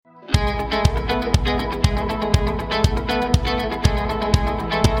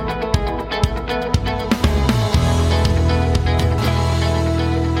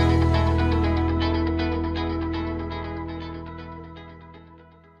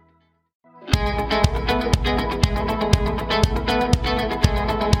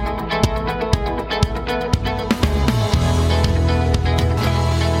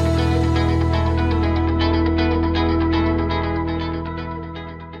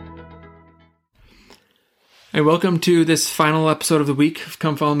Hey, welcome to this final episode of the week of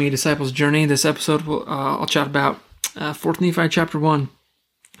Come Follow Me, Disciples Journey. This episode, I'll chat about 4th Nephi chapter 1.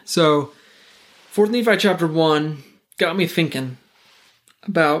 So, 4th Nephi chapter 1 got me thinking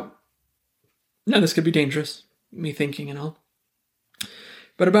about, now this could be dangerous, me thinking and all,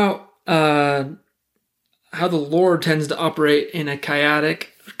 but about how the Lord tends to operate in a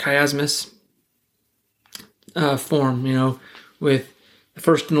chiasmus form, with the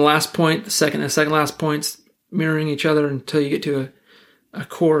first and the last point, the second and the second last points, mirroring each other until you get to a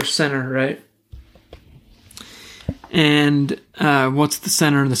core center, right? And what's the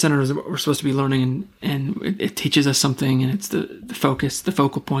center? The center is what we're supposed to be learning, and it teaches us something, and it's the focus, the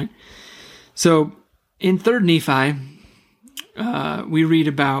focal point. So in 3rd Nephi, we read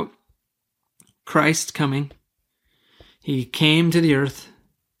about Christ coming. He came to the earth,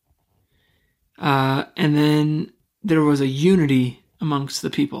 and then there was a unity amongst the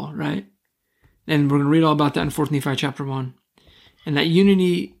people, right? And we're going to read all about that in 4th Nephi chapter 1. And that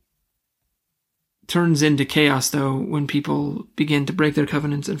unity turns into chaos, though, when people begin to break their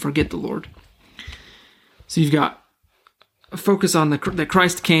covenants and forget the Lord. So you've got a focus on that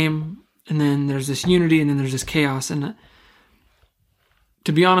Christ came, and then there's this unity, and then there's this chaos. And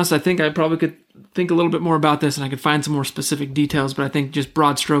to be honest, I think I probably could think a little bit more about this, and I could find some more specific details, but I think just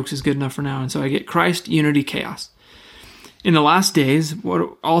broad strokes is good enough for now. And so I get Christ, unity, chaos. In the last days,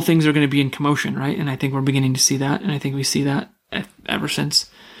 all things are going to be in commotion, right? And I think we're beginning to see that, and I think we see that ever since,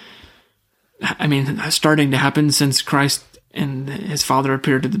 starting to happen since Christ and his father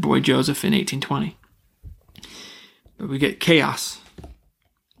appeared to the boy Joseph in 1820. But we get chaos.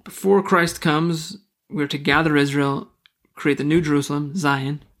 Before Christ comes, we're to gather Israel, create the New Jerusalem,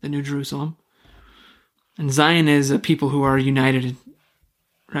 Zion, the New Jerusalem. And Zion is a people who are united,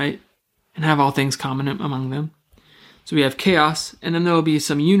 right? And have all things common among them. So we have chaos, and then there will be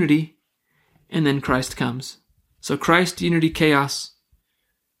some unity, and then Christ comes. So Christ, unity, chaos,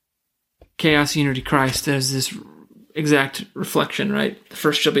 unity, Christ. There's this exact reflection, right? The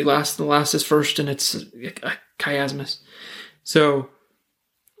first shall be last, and the last is first, and it's a chiasmus. So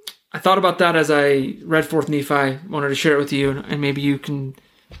I thought about that as I read 4th Nephi, wanted to share it with you, and maybe you can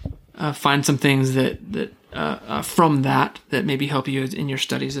find some things that from that maybe help you in your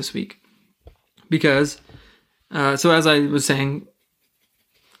studies this week. Because so as I was saying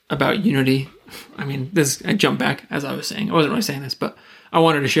about unity, I jumped back as I was saying. I wasn't really saying this, but I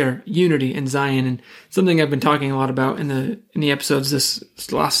wanted to share unity in Zion, and something I've been talking a lot about in the episodes this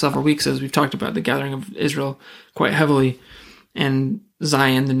last several weeks, as we've talked about the gathering of Israel quite heavily, and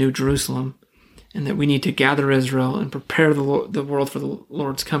Zion, the New Jerusalem, and that we need to gather Israel and prepare the world for the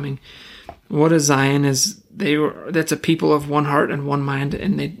Lord's coming. What is Zion? That's a people of one heart and one mind,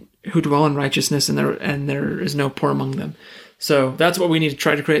 and who dwell in righteousness, and there is no poor among them. So that's what we need to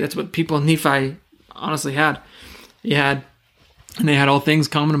try to create. That's what people in Nephi honestly had. They had all things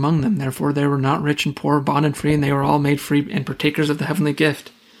common among them. Therefore, they were not rich and poor, bond and free, and they were all made free and partakers of the heavenly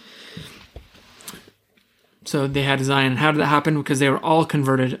gift. So they had Zion. How did that happen? Because they were all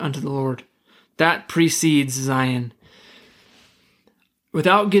converted unto the Lord. That precedes Zion.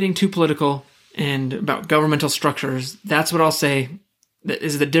 Without getting too political and about governmental structures, that's what I'll say. That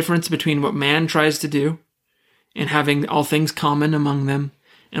is the difference between what man tries to do and having all things common among them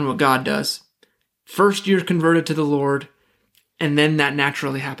and what God does. First, you're converted to the Lord, and then that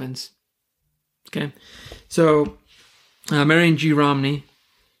naturally happens. Okay? So, Marion G. Romney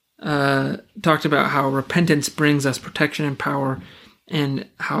talked about how repentance brings us protection and power, and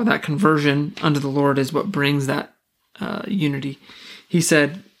how that conversion unto the Lord is what brings that unity. He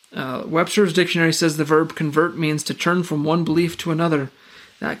said, Webster's dictionary says the verb convert means to turn from one belief to another.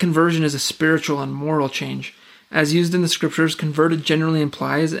 That conversion is a spiritual and moral change. As used in the scriptures, converted generally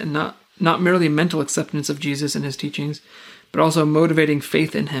implies and not merely mental acceptance of Jesus and his teachings, but also motivating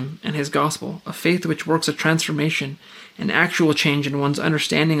faith in him and his gospel, a faith which works a transformation, an actual change in one's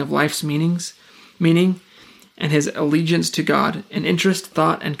understanding of life's meaning, and his allegiance to God, an interest,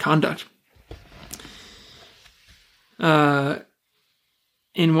 thought, and conduct.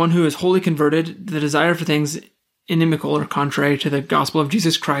 In one who is wholly converted, the desire for things inimical or contrary to the gospel of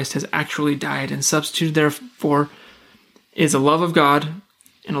Jesus Christ has actually died, and substituted therefore is a love of God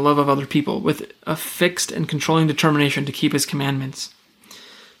and a love of other people, with a fixed and controlling determination to keep his commandments.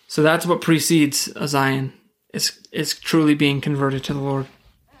 So that's what precedes a Zion, is truly being converted to the Lord.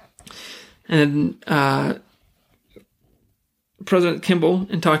 And President Kimball,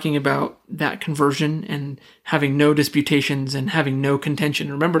 in talking about that conversion and having no disputations and having no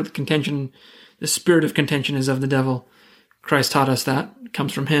contention. Remember, the spirit of contention is of the devil. Christ taught us that. It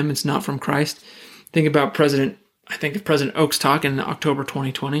comes from him. It's not from Christ. Think of President Oak's talk in October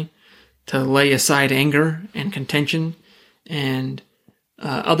 2020, to lay aside anger and contention and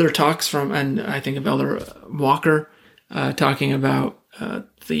other talks from, and I think of Elder Walker talking about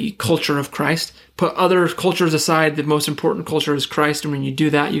the culture of Christ. Put other cultures aside. The most important culture is Christ. And when you do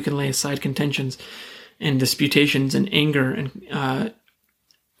that, you can lay aside contentions and disputations and anger, and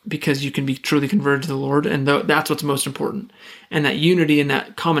because you can be truly converted to the Lord. And that's what's most important. And that unity and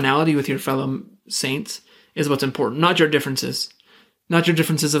that commonality with your fellow saints is what's important, not your differences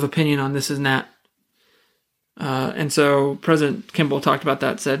of opinion on this and that. And so President Kimball talked about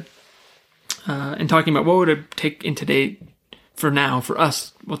that, said, in talking about what would it take in today, for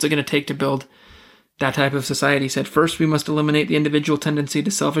us, what's it going to take to build that type of society? He said, first, we must eliminate the individual tendency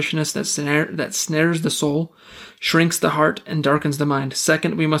to selfishness that snares the soul, shrinks the heart, and darkens the mind.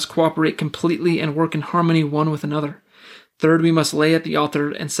 Second, we must cooperate completely and work in harmony one with another. Third, we must lay at the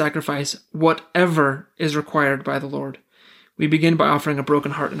altar and sacrifice whatever is required by the Lord. We begin by offering a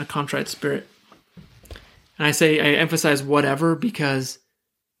broken heart and a contrite spirit. And I emphasize whatever, because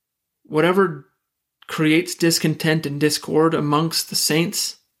whatever creates discontent and discord amongst the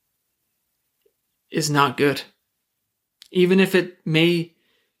saints is not good. Even if it may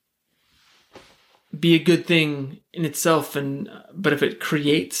be a good thing in itself, but if it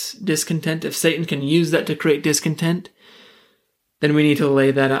creates discontent, if Satan can use that to create discontent, then we need to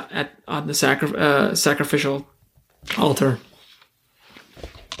lay that on the sacrificial altar.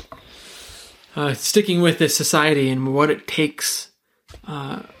 Sticking with this society and what it takes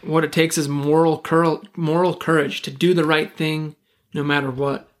is moral courage to do the right thing no matter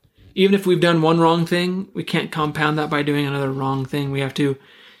what. Even if we've done one wrong thing, we can't compound that by doing another wrong thing. We have to,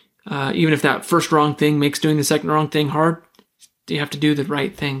 even if that first wrong thing makes doing the second wrong thing hard, you have to do the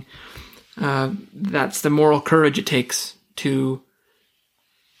right thing. That's the moral courage it takes to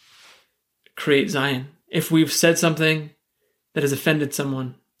create Zion. If we've said something that has offended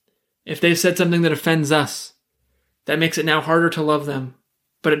someone, if they've said something that offends us, that makes it now harder to love them,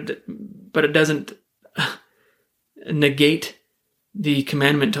 but it doesn't negate the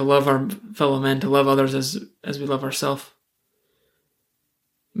commandment to love our fellow men, to love others as we love ourselves.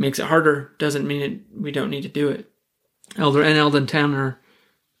 Makes it harder, doesn't mean we don't need to do it. Elder N. Eldon Tanner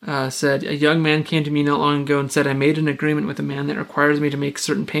said, a young man came to me not long ago and said, I made an agreement with a man that requires me to make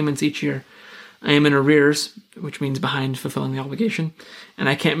certain payments each year. I am in arrears, which means behind fulfilling the obligation, and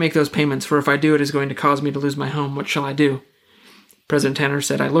I can't make those payments, for if I do, it is going to cause me to lose my home. What shall I do? President Tanner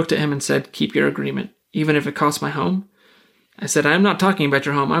said, I looked at him and said, keep your agreement, even if it costs my home. I said, I am not talking about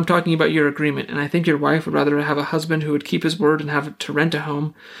your home, I'm talking about your agreement, and I think your wife would rather have a husband who would keep his word and have to rent a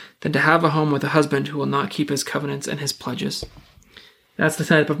home than to have a home with a husband who will not keep his covenants and his pledges. That's the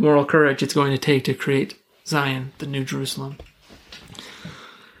type of moral courage it's going to take to create Zion, the New Jerusalem.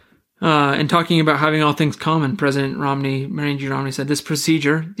 And talking about having all things common, President Marion G. Romney said, this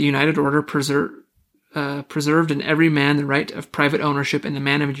procedure, the United Order, preserved in every man the right of private ownership and the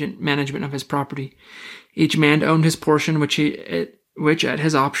management of his property. Each man owned his portion, which at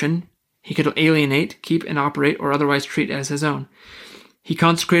his option he could alienate, keep, and operate, or otherwise treat as his own. He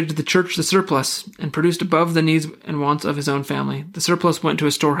consecrated to the church the surplus, and produced above the needs and wants of his own family. The surplus went to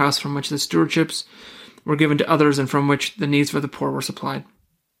a storehouse from which the stewardships were given to others, and from which the needs for the poor were supplied.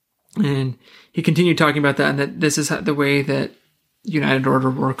 And he continued talking about that, and that this is the way that United Order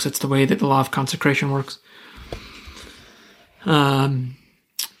works. It's the way that the law of consecration works. And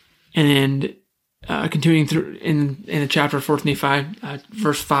continuing through in the chapter 4 Nephi,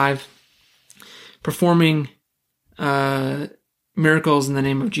 verse 5, performing miracles in the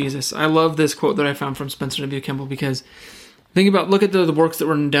name of Jesus. I love this quote that I found from Spencer W. Kimball, because look at the works that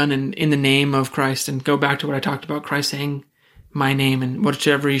were done in the name of Christ, and go back to what I talked about, Christ saying, my name, and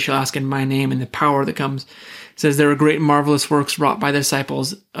whatever you shall ask in my name, and the power that comes. It says there were great and marvelous works wrought by the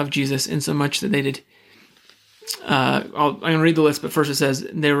disciples of Jesus, insomuch that they did. I'm going to read the list, but first it says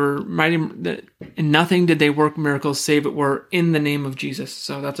they were mighty. In nothing did they work miracles, save it were in the name of Jesus.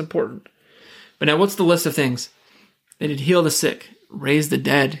 So that's important. But now, what's the list of things? They did heal the sick, raise the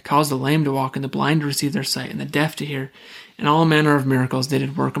dead, cause the lame to walk, and the blind to receive their sight, and the deaf to hear, and all manner of miracles they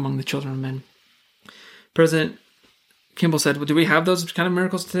did work among the children of men. President Kimball said, well, do we have those kind of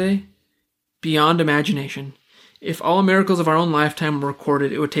miracles today? Beyond imagination. If all miracles of our own lifetime were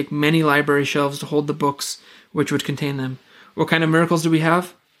recorded, it would take many library shelves to hold the books which would contain them. What kind of miracles do we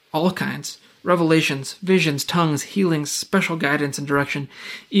have? All kinds. Revelations, visions, tongues, healings, special guidance and direction,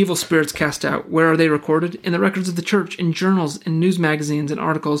 evil spirits cast out. Where are they recorded? In the records of the church, in journals, in news magazines and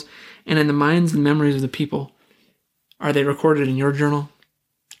articles, and in the minds and memories of the people. Are they recorded in your journal?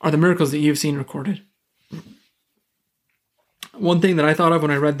 Are the miracles that you've seen recorded? One thing that I thought of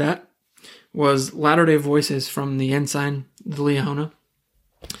when I read that was Latter-day Voices from the Ensign, the Liahona.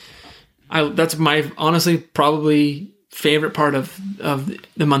 That's my honestly probably favorite part of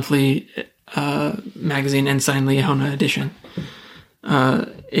the monthly magazine, Ensign Leona edition,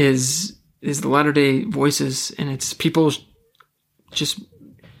 is the Latter-day Voices, and it's people just,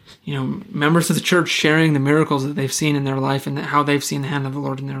 members of the church sharing the miracles that they've seen in their life and how they've seen the hand of the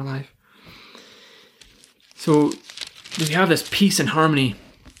Lord in their life. So we have this peace and harmony,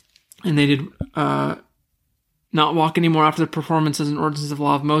 and they did not walk anymore after the performances and ordinances of the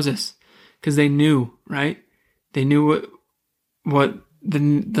law of Moses, because they knew, right? They knew what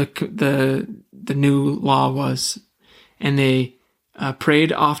the new law was, and they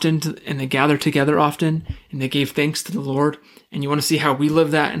prayed often, and they gathered together often, and they gave thanks to the Lord. And you want to see how we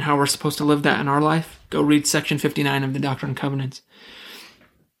live that and how we're supposed to live that in our life? Go read section 59 of the Doctrine and Covenants.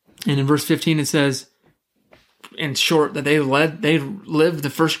 And in verse 15 it says, in short, that they lived the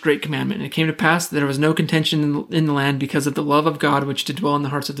first great commandment. And it came to pass that there was no contention in the land because of the love of God which did dwell in the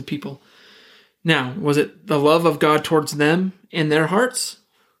hearts of the people. Now, was it the love of God towards them in their hearts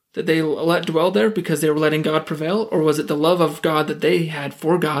that they let dwell there because they were letting God prevail? Or was it the love of God that they had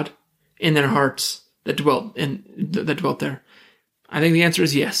for God in their hearts that dwelt there? I think the answer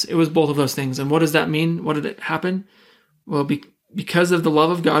is yes. It was both of those things. And what does that mean? What did it happen? Well, because of the love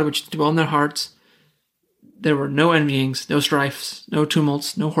of God which dwelt in their hearts, there were no envyings, no strifes, no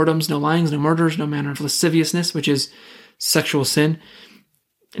tumults, no whoredoms, no lyings, no murders, no manner of lasciviousness, which is sexual sin.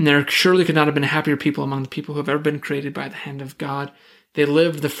 And there surely could not have been a happier people among the people who have ever been created by the hand of God. They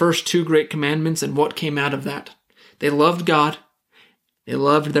lived the first two great commandments, and what came out of that? They loved God, they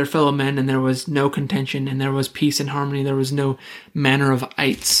loved their fellow men, and there was no contention, and there was peace and harmony. There was no manner of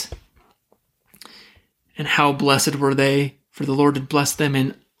ites. And how blessed were they, for the Lord had blessed them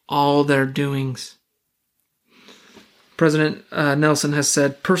in all their doings. President Nelson has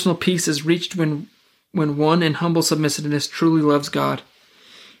said, personal peace is reached when one in humble submissiveness truly loves God.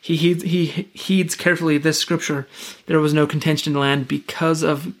 He heeds carefully this scripture. There was no contention in the land because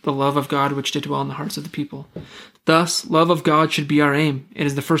of the love of God which did dwell in the hearts of the people. Thus, love of God should be our aim. It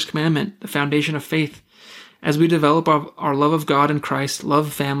is the first commandment, the foundation of faith. As we develop our love of God and Christ, love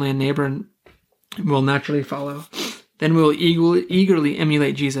of family and neighbor, and will naturally follow. Then we will eagerly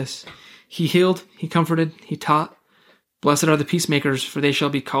emulate Jesus. He healed, he comforted, he taught. Blessed are the peacemakers, for they shall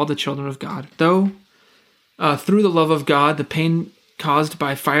be called the children of God. Though, through the love of God, the pain caused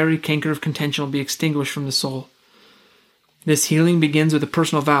by fiery canker of contention will be extinguished from the soul. This healing begins with a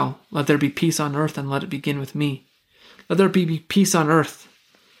personal vow. Let there be peace on earth, and let it begin with me. Let there be peace on earth.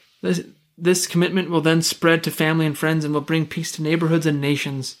 This commitment will then spread to family and friends and will bring peace to neighborhoods and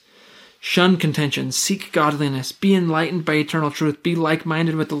nations. Shun contention, seek godliness, be enlightened by eternal truth, be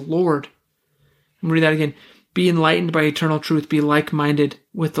like-minded with the Lord. Let me read that again. Be enlightened by eternal truth, be like-minded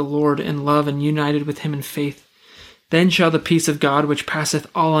with the Lord in love and united with him in faith. Then shall the peace of God, which passeth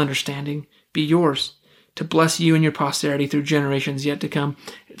all understanding, be yours, to bless you and your posterity through generations yet to come.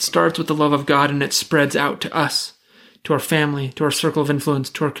 It starts with the love of God, and it spreads out to us, to our family, to our circle of influence,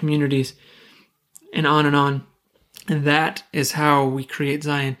 to our communities, and on and on. And that is how we create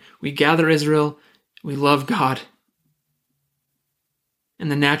Zion. We gather Israel, we love God. And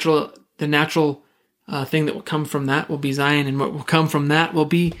the natural thing that will come from that will be Zion, and what will come from that will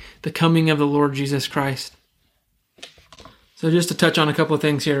be the coming of the Lord Jesus Christ. So just to touch on a couple of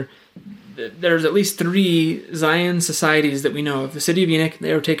things here, there's at least 3 Zion societies that we know of. The city of Enoch,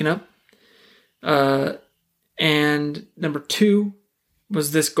 they were taken up. And number 2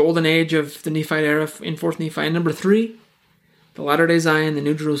 was this golden age of the Nephite era in 4th Nephi. And number 3, the latter-day Zion, the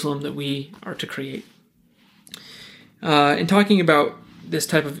New Jerusalem that we are to create. In talking about this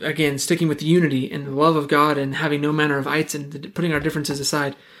type of, again, sticking with the unity and the love of God and having no manner of ites and putting our differences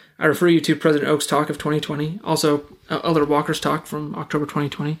aside, I refer you to President Oak's talk of 2020, also Elder Walker's talk from October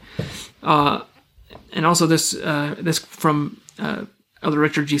 2020, and also this from Elder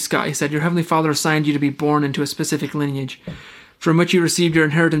Richard G. Scott. He said, your Heavenly Father assigned you to be born into a specific lineage, from which you received your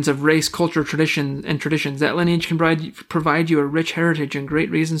inheritance of race, culture, traditions. That lineage can provide you a rich heritage and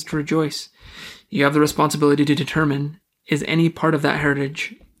great reasons to rejoice. You have the responsibility to determine, is any part of that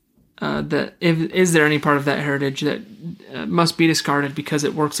heritage is there any part of that heritage that must be discarded because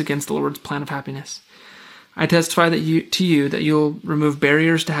it works against the Lord's plan of happiness? I testify that you'll remove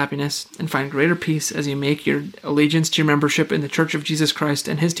barriers to happiness and find greater peace as you make your allegiance to your membership in the Church of Jesus Christ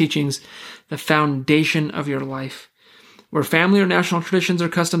and his teachings the foundation of your life. Where family or national traditions or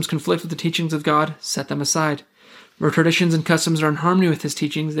customs conflict with the teachings of God, set them aside. Where traditions and customs are in harmony with his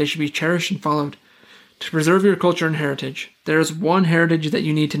teachings, they should be cherished and followed. To preserve your culture and heritage, there is one heritage that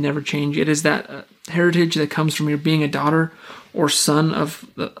you need to never change. It is that heritage that comes from your being a daughter or son of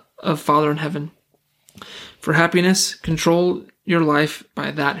Father in heaven. For happiness, control your life by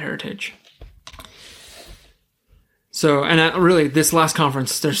that heritage. So, and really, this last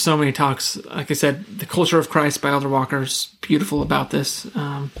conference, there's so many talks. Like I said, The Culture of Christ by Elder Walker's beautiful about this.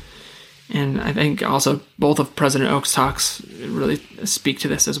 And I think also both of President Oak's talks really speak to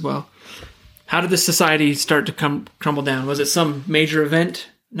this as well. How did this society start to crumble down? Was it some major event?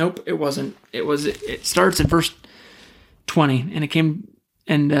 Nope, it wasn't. It starts in verse 20, and it came,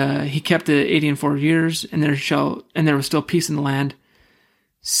 and he kept the 80 and 4 years, and there was still peace in the land,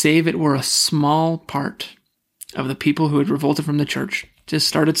 save it were a small part of the people who had revolted from the church. Just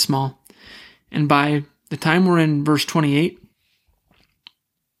started small. And by the time we're in verse 28,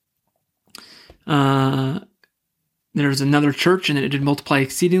 there's another church, and it did multiply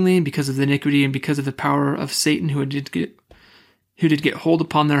exceedingly because of the iniquity and because of the power of Satan who did get hold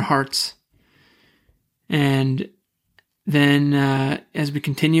upon their hearts. And then as we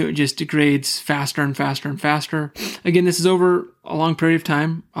continue, it just degrades faster and faster and faster. Again, this is over a long period of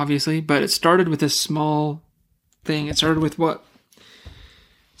time, obviously, but it started with this small thing. It started with what?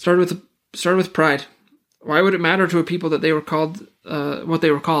 Started with pride. Why would it matter to a people that they were called what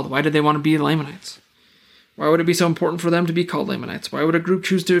they were called? Why did they want to be Lamanites? Why would it be so important for them to be called Lamanites? Why would a group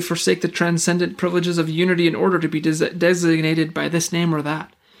choose to forsake the transcendent privileges of unity in order to be designated by this name or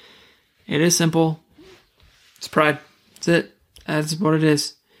that? It is simple. It's pride. That's it. That's what it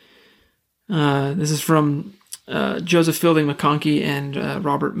is. This is from Joseph Fielding McConkie and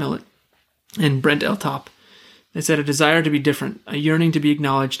Robert Millett and Brent L. Top. They said, a desire to be different, a yearning to be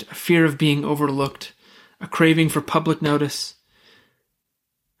acknowledged, a fear of being overlooked, a craving for public notice.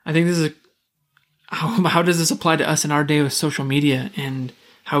 I think this is how does this apply to us in our day with social media and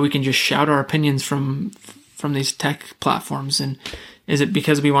how we can just shout our opinions from these tech platforms? And is it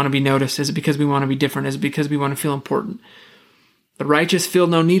because we want to be noticed? Is it because we want to be different? Is it because we want to feel important? The righteous feel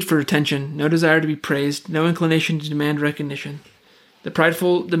no need for attention, no desire to be praised, no inclination to demand recognition. The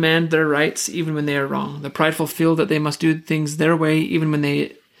prideful demand their rights even when they are wrong. The prideful feel that they must do things their way even when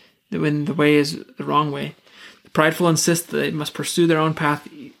the way is the wrong way. The prideful insist that they must pursue their own path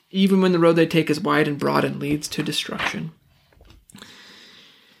even when the road they take is wide and broad and leads to destruction.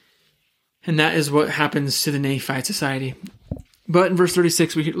 And that is what happens to the Nephite society. But in verse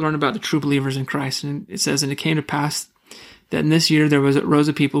 36, we learn about the true believers in Christ. And it says, and it came to pass that in this year there rose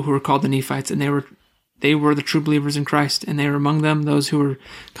a people who were called the Nephites, and they were the true believers in Christ. And they were among them those who were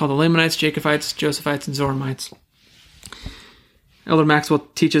called the Lamanites, Jacobites, Josephites, and Zoramites. Elder Maxwell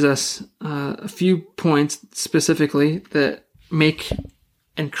teaches us a few points specifically that make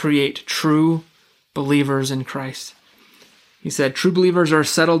and create true believers in Christ. He said, true believers are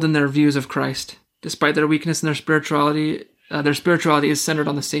settled in their views of Christ. Despite their weakness and their spirituality is centered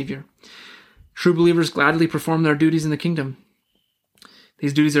on the Savior. True believers gladly perform their duties in the kingdom.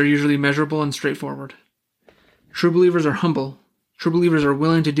 These duties are usually measurable and straightforward. True believers are humble. True believers are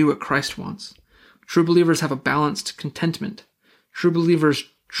willing to do what Christ wants. True believers have a balanced contentment. True believers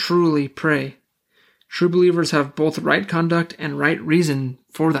truly pray. True believers have both right conduct and right reason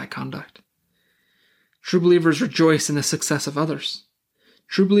for that conduct. True believers rejoice in the success of others.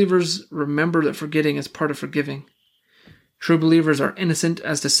 True believers remember that forgetting is part of forgiving. True believers are innocent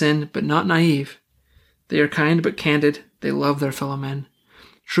as to sin, but not naive. They are kind but candid. They love their fellow men.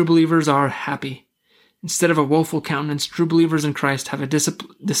 True believers are happy. Instead of a woeful countenance, true believers in Christ have a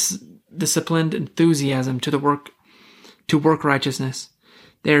disciplined enthusiasm to work righteousness.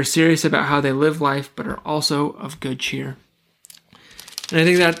 They are serious about how they live life, but are also of good cheer. And I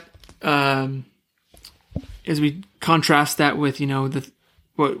think that as we contrast that with,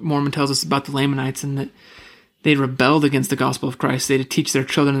 what Mormon tells us about the Lamanites, and that they rebelled against the gospel of Christ. They did teach their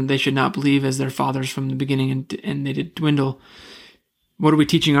children that they should not believe as their fathers from the beginning, and they did dwindle. What are we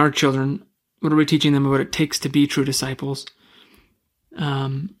teaching our children? What are we teaching them about what it takes to be true disciples?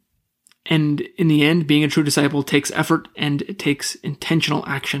 And in the end, being a true disciple takes effort and it takes intentional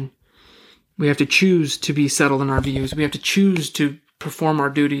action. We have to choose to be settled in our views. We have to choose to perform our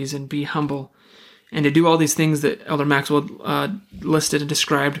duties and be humble and to do all these things that Elder Maxwell listed and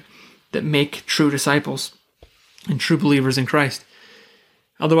described that make true disciples and true believers in Christ.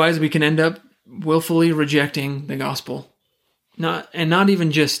 Otherwise, we can end up willfully rejecting the gospel. Not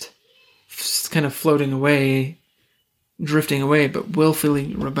even just kind of floating away, drifting away, but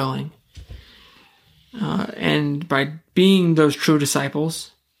willfully rebelling. And by being those true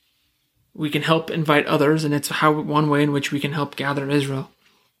disciples, we can help invite others, and it's one way in which we can help gather Israel.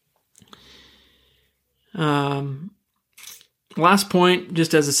 Last point,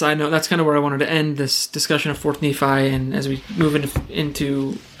 just as a side note, that's kind of where I wanted to end this discussion of 4th Nephi, and as we move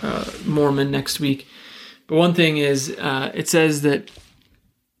into Mormon next week. But one thing is, it says that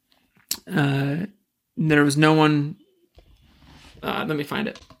there was no one let me find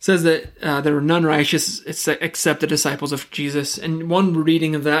it. It says that there were none righteous except the disciples of Jesus. And one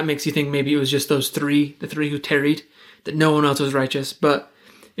reading of that makes you think maybe it was just the three who tarried, that no one else was righteous. But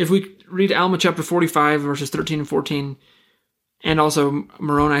if we read Alma chapter 45, verses 13 and 14, and also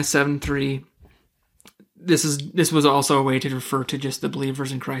Moroni 7:3, this was also a way to refer to just the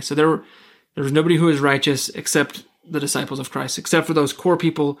believers in Christ. So there was nobody who was righteous except the disciples of Christ, except for those core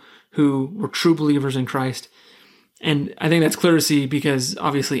people who were true believers in Christ. And I think that's clear to see because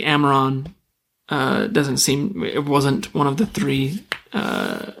obviously Amram it wasn't one of the three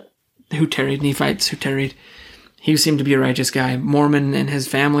who tarried, Nephites who tarried. He seemed to be a righteous guy. Mormon and his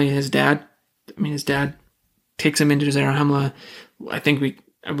family, his dad takes him into Zarahemla. I think we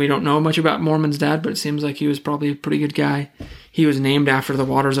don't know much about Mormon's dad, but it seems like he was probably a pretty good guy. He was named after the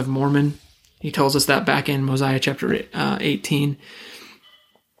waters of Mormon. He tells us that back in Mosiah chapter 18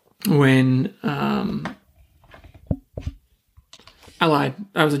 when I lied.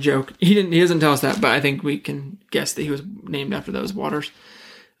 That was a joke. He doesn't tell us that, but I think we can guess that he was named after those waters.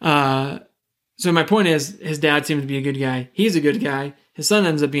 So my point is, his dad seems to be a good guy. He's a good guy. His son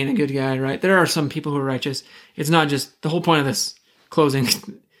ends up being a good guy, right? There are some people who are righteous. It's not just the whole point of this closing.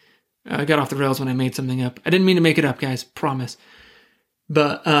 I got off the rails when I made something up. I didn't mean to make it up, guys. Promise.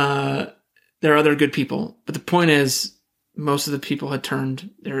 But there are other good people. But the point is, most of the people had turned.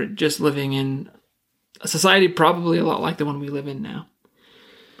 They're just living in a society probably a lot like the one we live in now,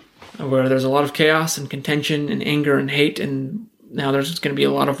 where there's a lot of chaos and contention and anger and hate, and now there's going to be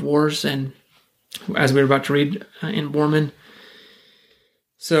a lot of wars, and as we were about to read in Mormon.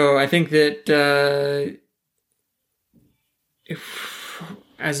 So I think that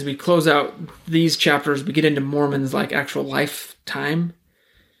as we close out these chapters, we get into Mormon's like actual lifetime,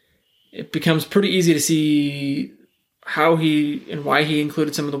 it becomes pretty easy to see how he and why he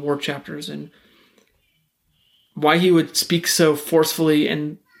included some of the war chapters and why he would speak so forcefully,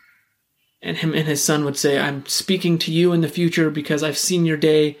 and him and his son would say, "I'm speaking to you in the future because I've seen your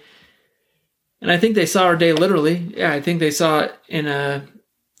day." And I think they saw our day literally. Yeah, I think they saw it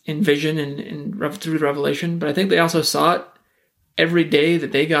in vision and through Revelation, but I think they also saw it every day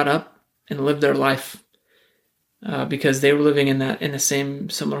that they got up and lived their life, because they were living in the same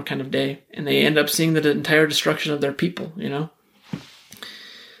similar kind of day, and they end up seeing the entire destruction of their people.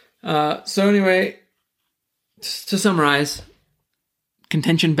 So anyway, to summarize,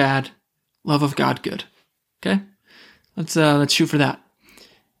 contention bad, love of God good. Okay, let's shoot for that.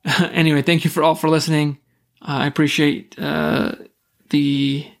 Anyway, thank you for listening. I appreciate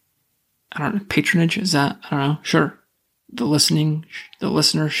the patronage. Is that, I don't know, sure, the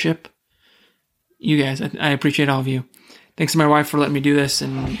listenership. You guys, I appreciate all of you. Thanks to my wife for letting me do this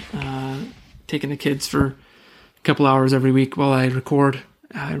and taking the kids for a couple hours every week while I record.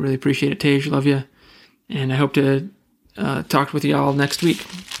 I really appreciate it, Tej. Love you. And I hope to talk with you all next week.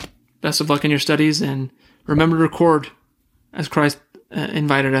 Best of luck in your studies, and remember to record as Christ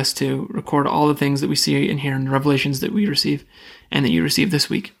invited us to record all the things that we see and hear in the revelations that we receive and that you receive this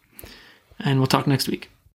week. And we'll talk next week.